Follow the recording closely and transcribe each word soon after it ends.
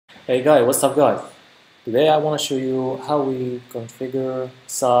Hey guys, what's up guys? Today I want to show you how we configure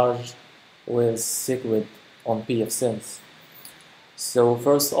sarg with squid on Pfsense. So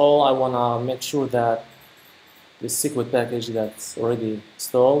first of all, I want to make sure that the squid package that's already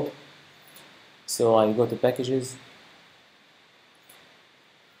installed. So I go to packages,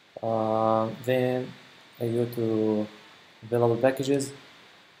 then I go to available packages.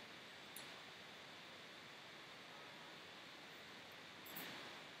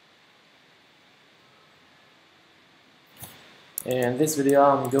 In this video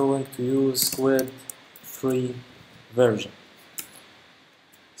I'm going to use Squid 3 version.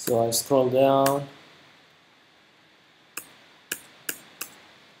 So I scroll down.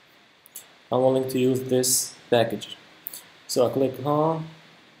 I'm willing to use this package. So I click on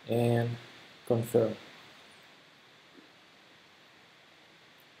and confirm.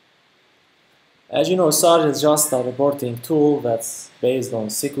 As you know, sarg is just a reporting tool that's based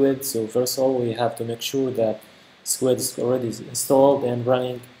on squid. So first of all, we have to make sure that squid is already installed and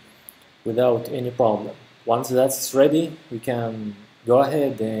running without any problem. Once that's ready, we can go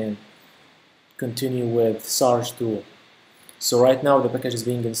ahead and continue with sarg tool. So right now the package is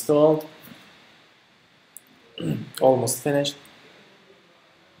being installed, almost finished.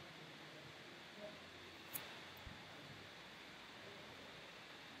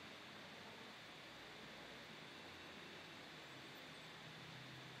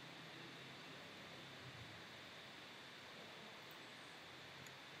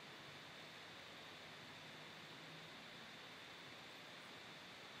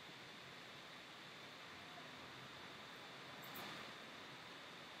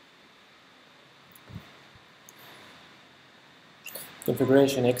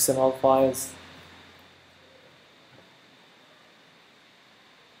 Configuration XML files.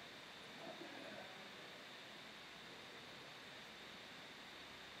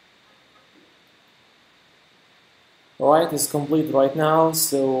 Alright, it's complete right now,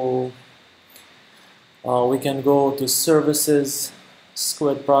 so we can go to services,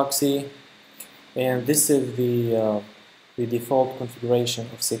 squid proxy, and this is the default configuration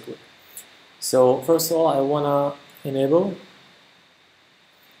of squid. So first of all, I wanna enable.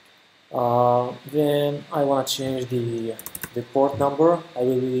 Then I want to change the port number. I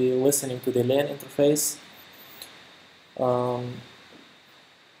will be listening to the LAN interface. I'm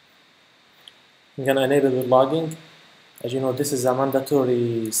gonna enable the logging. As you know, this is a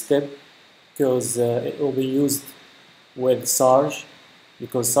mandatory step because it will be used with sarg,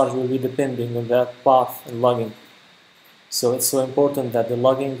 because sarg will be depending on that path and logging. So it's so important that the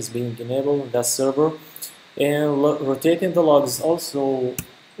logging is being enabled on that server, and rotating the logs also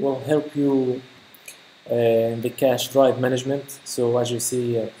will help you in the cache drive management. So as you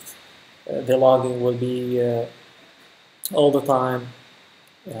see, the logging will be all the time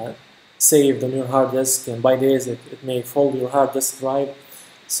saved on your hard disk, and by days it may fold your hard disk drive.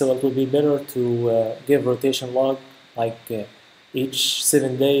 So it will be better to give rotation log, like each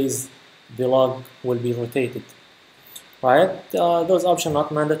 7 days the log will be rotated. Right? Those options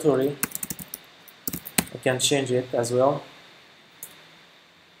not mandatory. I can change it as well.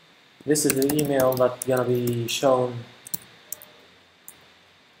 This is the email that's gonna be shown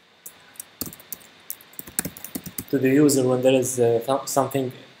to the user when there is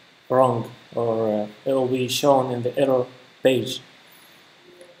something wrong, or it will be shown in the error page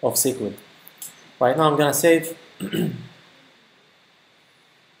of squid. Right now I'm gonna save.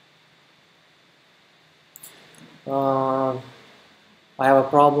 I have a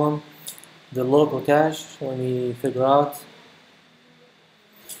problem. The local cache, let me figure out.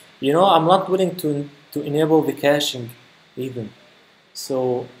 You know, I'm not willing to enable the caching even.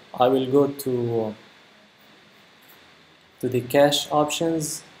 So I will go to the cache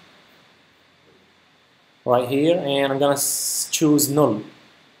options right here, and I'm gonna choose null.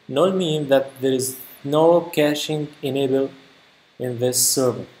 Null means that there is no caching enabled in this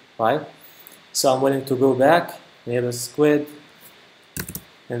server, right? So I'm willing to go back, enable squid,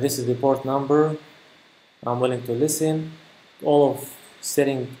 and this is the port number. I'm willing to listen. All of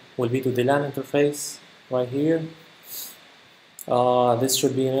setting will be to the LAN interface right here. This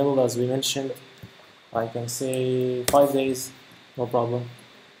should be enabled as we mentioned. I can say 5 days, no problem.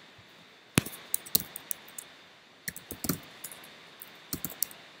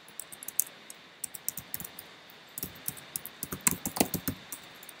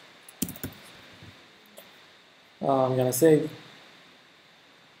 I'm gonna save.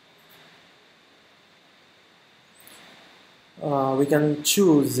 We can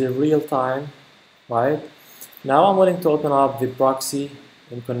choose the real time, right? Now I'm willing to open up the proxy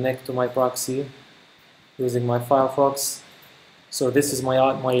and connect to my proxy using my Firefox. So this is my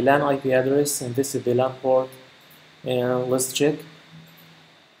LAN IP address, and this is the LAN port, and let's check.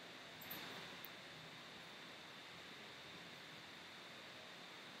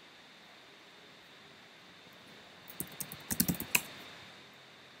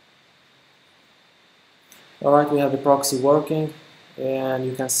 Alright, we have the proxy working, and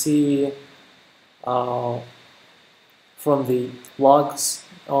you can see from the logs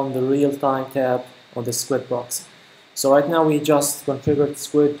on the real-time tab on the squid proxy. So right now we just configured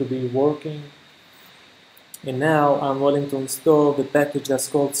squid to be working, and now I'm willing to install the package that's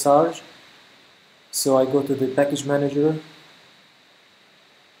called sarg. So I go to the package manager,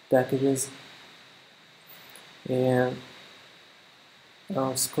 packages, and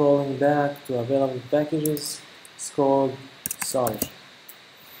I'm scrolling back to available packages. It's called sarg,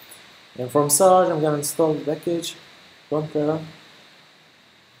 and from sarg I'm going to install the package Pfsense.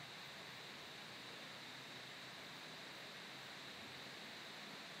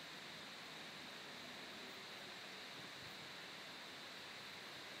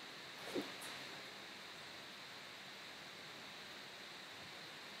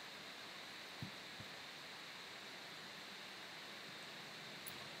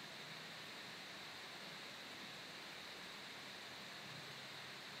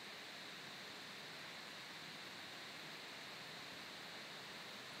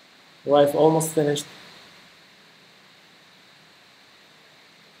 Right, almost finished.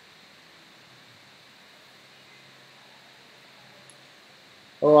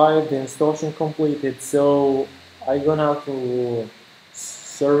 Alright, the installation completed. So I go now to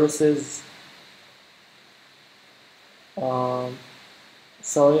services.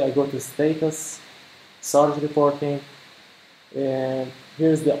 Sorry, I go to status, sarg reporting, and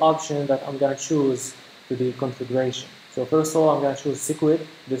here's the option that I'm gonna choose to the configuration. So first of all, I'm gonna choose squid.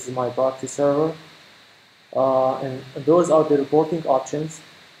 This is my proxy server, and those are the reporting options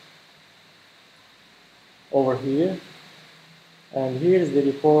over here. And here's the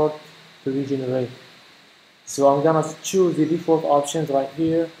report to be generated. So I'm gonna choose the default options right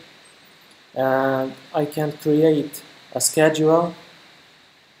here, and I can create a schedule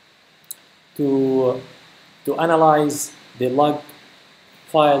to analyze the log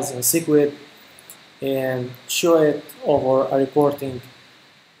files in squid and show it over a reporting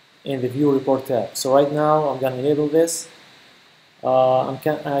in the view report tab. So right now I'm gonna enable this.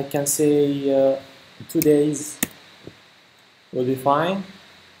 I can say 2 days will be fine.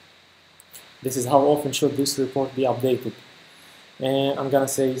 This is how often should this report be updated, and I'm gonna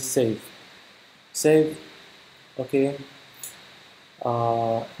say save. Okay.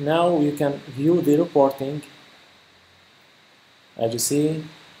 Now you can view the reporting. As you see,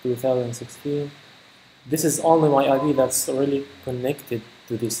 2016. This is only my IP that's really connected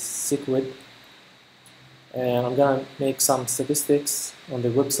to this squid, and I'm gonna make some statistics on the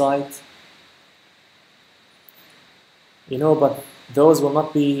website. But those will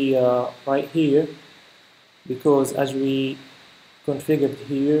not be right here, because as we configured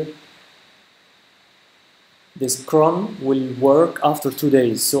here, this cron will work after 2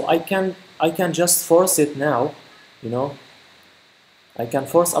 days. So I can just force it now. I can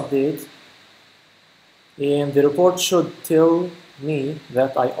force update, and the report should tell me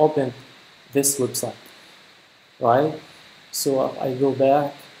that I opened this website, right? So I go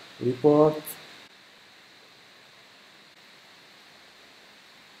back, report.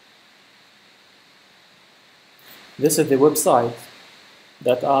 This is the website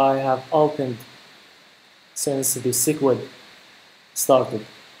that I have opened since the squid started,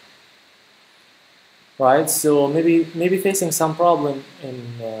 right? So maybe facing some problem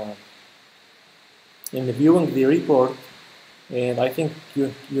in viewing the report, and I think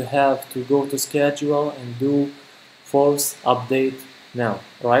you have to go to schedule and do force update now,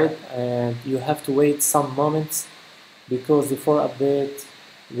 right? And you have to wait some moments, because the force update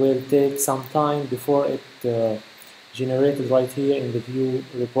will take some time before it generated right here in the view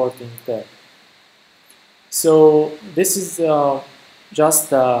reporting tab. So this is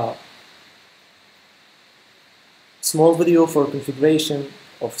just a small video for configuration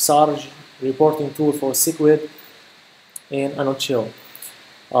of sarg reporting tool for squid in a nutshell.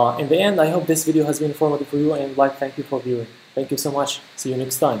 In the end, I hope this video has been informative for you, and thank you for viewing. Thank you so much. See you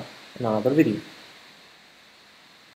next time in another video.